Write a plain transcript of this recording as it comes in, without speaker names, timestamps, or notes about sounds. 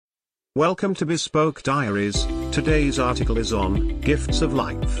Welcome to Bespoke Diaries. Today's article is on Gifts of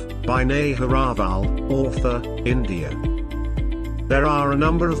Life by Neha Raval, author, India. There are a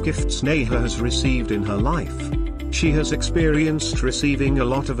number of gifts Neha has received in her life. She has experienced receiving a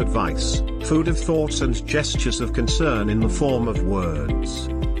lot of advice, food of thoughts and gestures of concern in the form of words.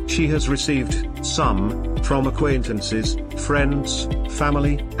 She has received some from acquaintances, friends,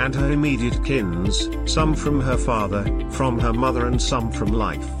 family, and her immediate kins, some from her father, from her mother, and some from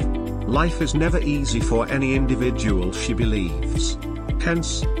life. Life is never easy for any individual, she believes.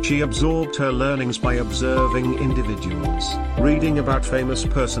 Hence, she absorbed her learnings by observing individuals, reading about famous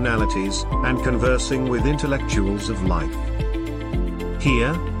personalities, and conversing with intellectuals of life.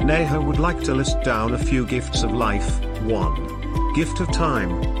 Here, Neha would like to list down a few gifts of life. 1. Gift of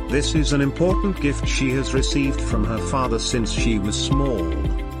time. This is an important gift she has received from her father since she was small.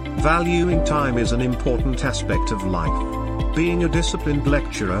 Valuing time is an important aspect of life. Being a disciplined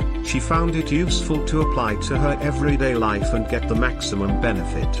lecturer, she found it useful to apply to her everyday life and get the maximum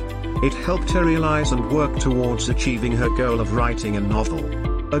benefit. It helped her realize and work towards achieving her goal of writing a novel.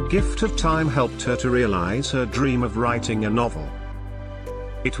 A gift of time helped her to realize her dream of writing a novel.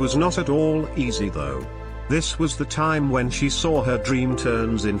 It was not at all easy though. This was the time when she saw her dream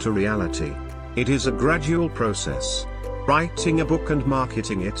turns into reality. It is a gradual process. Writing a book and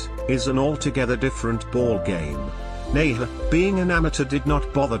marketing it is an altogether different ball game. Neha, being an amateur, did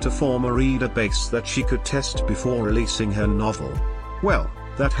not bother to form a reader base that she could test before releasing her novel. Well,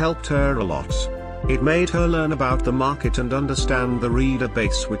 that helped her a lot. It made her learn about the market and understand the reader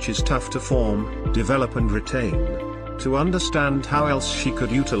base, which is tough to form, develop and retain. To understand how else she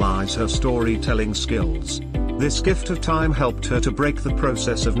could utilize her storytelling skills. This gift of time helped her to break the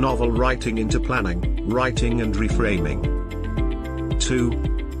process of novel writing into planning, writing and reframing. 2.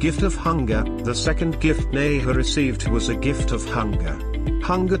 Gift of hunger. The second gift Neha received was a gift of hunger.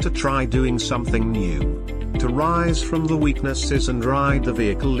 Hunger to try doing something new. To rise from the weaknesses and ride the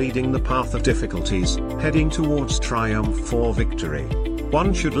vehicle leading the path of difficulties, heading towards triumph or victory.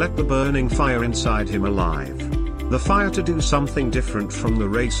 One should let the burning fire inside him alive. The fire to do something different from the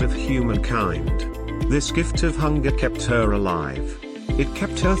race of humankind. This gift of hunger kept her alive. It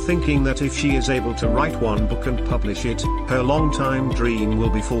kept her thinking that if she is able to write one book and publish it, her long-time dream will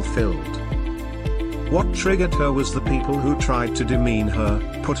be fulfilled. What triggered her was the people who tried to demean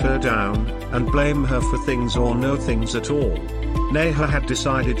her, put her down, and blame her for things or no things at all. Neha had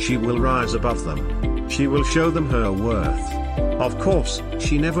decided she will rise above them. She will show them her worth. Of course,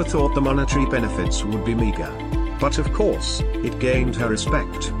 she never thought the monetary benefits would be meager. But of course, it gained her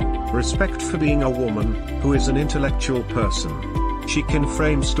respect. Respect for being a woman, who is an intellectual person. She can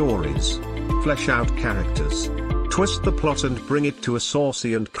frame stories, flesh out characters, twist the plot and bring it to a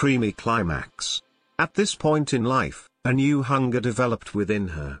saucy and creamy climax. At this point in life, a new hunger developed within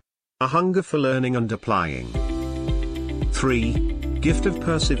her. A hunger for learning and applying. 3. Gift of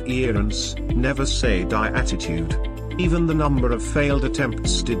perseverance. Never say die attitude. Even the number of failed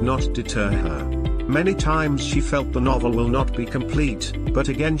attempts did not deter her. Many times she felt the novel will not be complete, but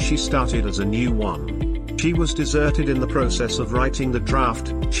again she started as a new one. She was deserted in the process of writing the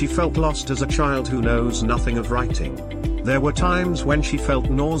draft. She felt lost as a child who knows nothing of writing. There were times when she felt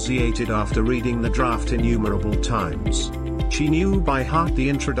nauseated after reading the draft innumerable times. She knew by heart the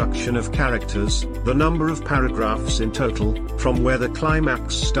introduction of characters, the number of paragraphs in total, from where the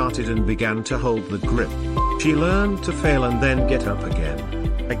climax started, and began to hold the grip. She learned to fail and then get up again.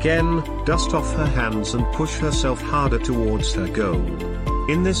 Again, dust off her hands and push herself harder towards her goal.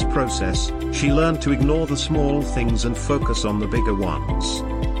 In this process, she learned to ignore the small things and focus on the bigger ones.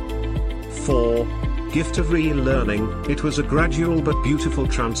 4. Gift of relearning. It was a gradual but beautiful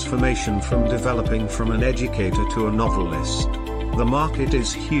transformation from developing from an educator to a novelist. The market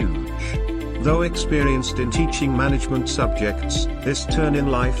is huge. Though experienced in teaching management subjects, this turn in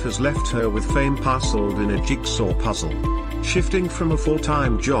life has left her with fame parceled in a jigsaw puzzle. Shifting from a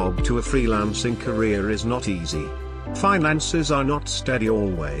full-time job to a freelancing career is not easy. Finances are not steady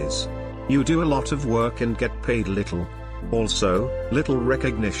always. You do a lot of work and get paid little. Also, little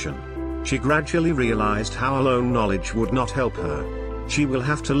recognition. She gradually realized how alone knowledge would not help her. She will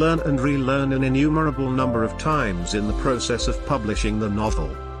have to learn and relearn an innumerable number of times in the process of publishing the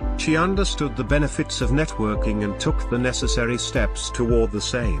novel. She understood the benefits of networking and took the necessary steps toward the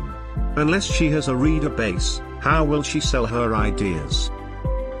same. Unless she has a reader base, how will she sell her ideas?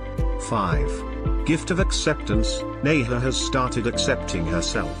 5. Gift of acceptance. Neha has started accepting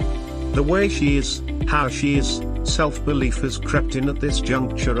herself. The way she is, how she is, self-belief has crept in at this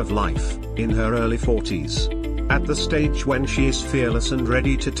juncture of life, in her early 40s. At the stage when she is fearless and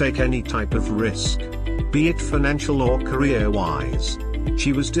ready to take any type of risk. Be it financial or career-wise.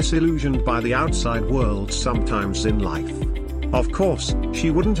 She was disillusioned by the outside world sometimes in life. Of course, she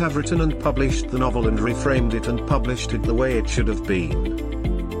wouldn't have written and published the novel and reframed it and published it the way it should have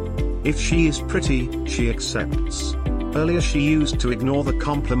been. If she is pretty, she accepts. Earlier she used to ignore the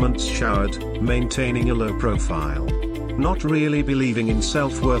compliments showered, maintaining a low profile. Not really believing in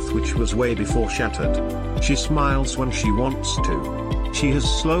self-worth, which was way before Shattered. She smiles when she wants to. She has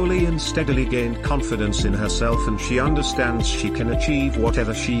slowly and steadily gained confidence in herself, and she understands she can achieve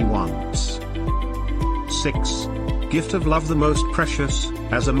whatever she wants. 6. Gift of love. The most precious.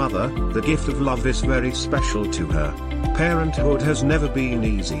 As a mother, the gift of love is very special to her. Parenthood has never been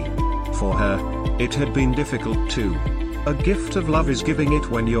easy. For her, it had been difficult too. A gift of love is giving it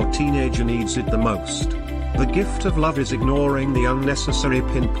when your teenager needs it the most. The gift of love is ignoring the unnecessary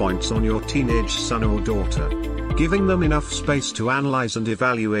pinpoints on your teenage son or daughter. Giving them enough space to analyze and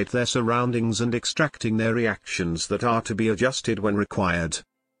evaluate their surroundings and extracting their reactions that are to be adjusted when required.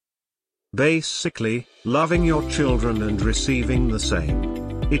 Basically, loving your children and receiving the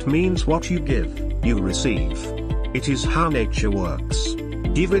same. It means what you give, you receive. It is how nature works.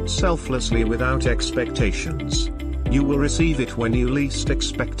 Give it selflessly without expectations. You will receive it when you least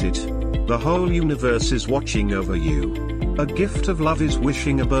expect it. The whole universe is watching over you. A gift of love is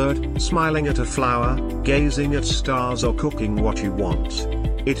wishing a bird, smiling at a flower, gazing at stars, or cooking what you want.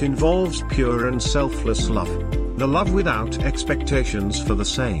 It involves pure and selfless love. The love without expectations for the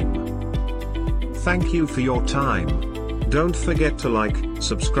same. Thank you for your time. Don't forget to like,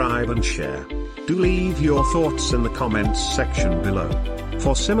 subscribe and share. Do leave your thoughts in the comments section below.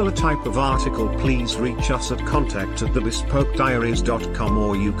 For similar type of article, please reach us at contact@thebespokediaries.com,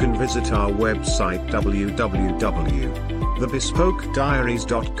 or you can visit our website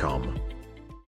www.thebespokediaries.com.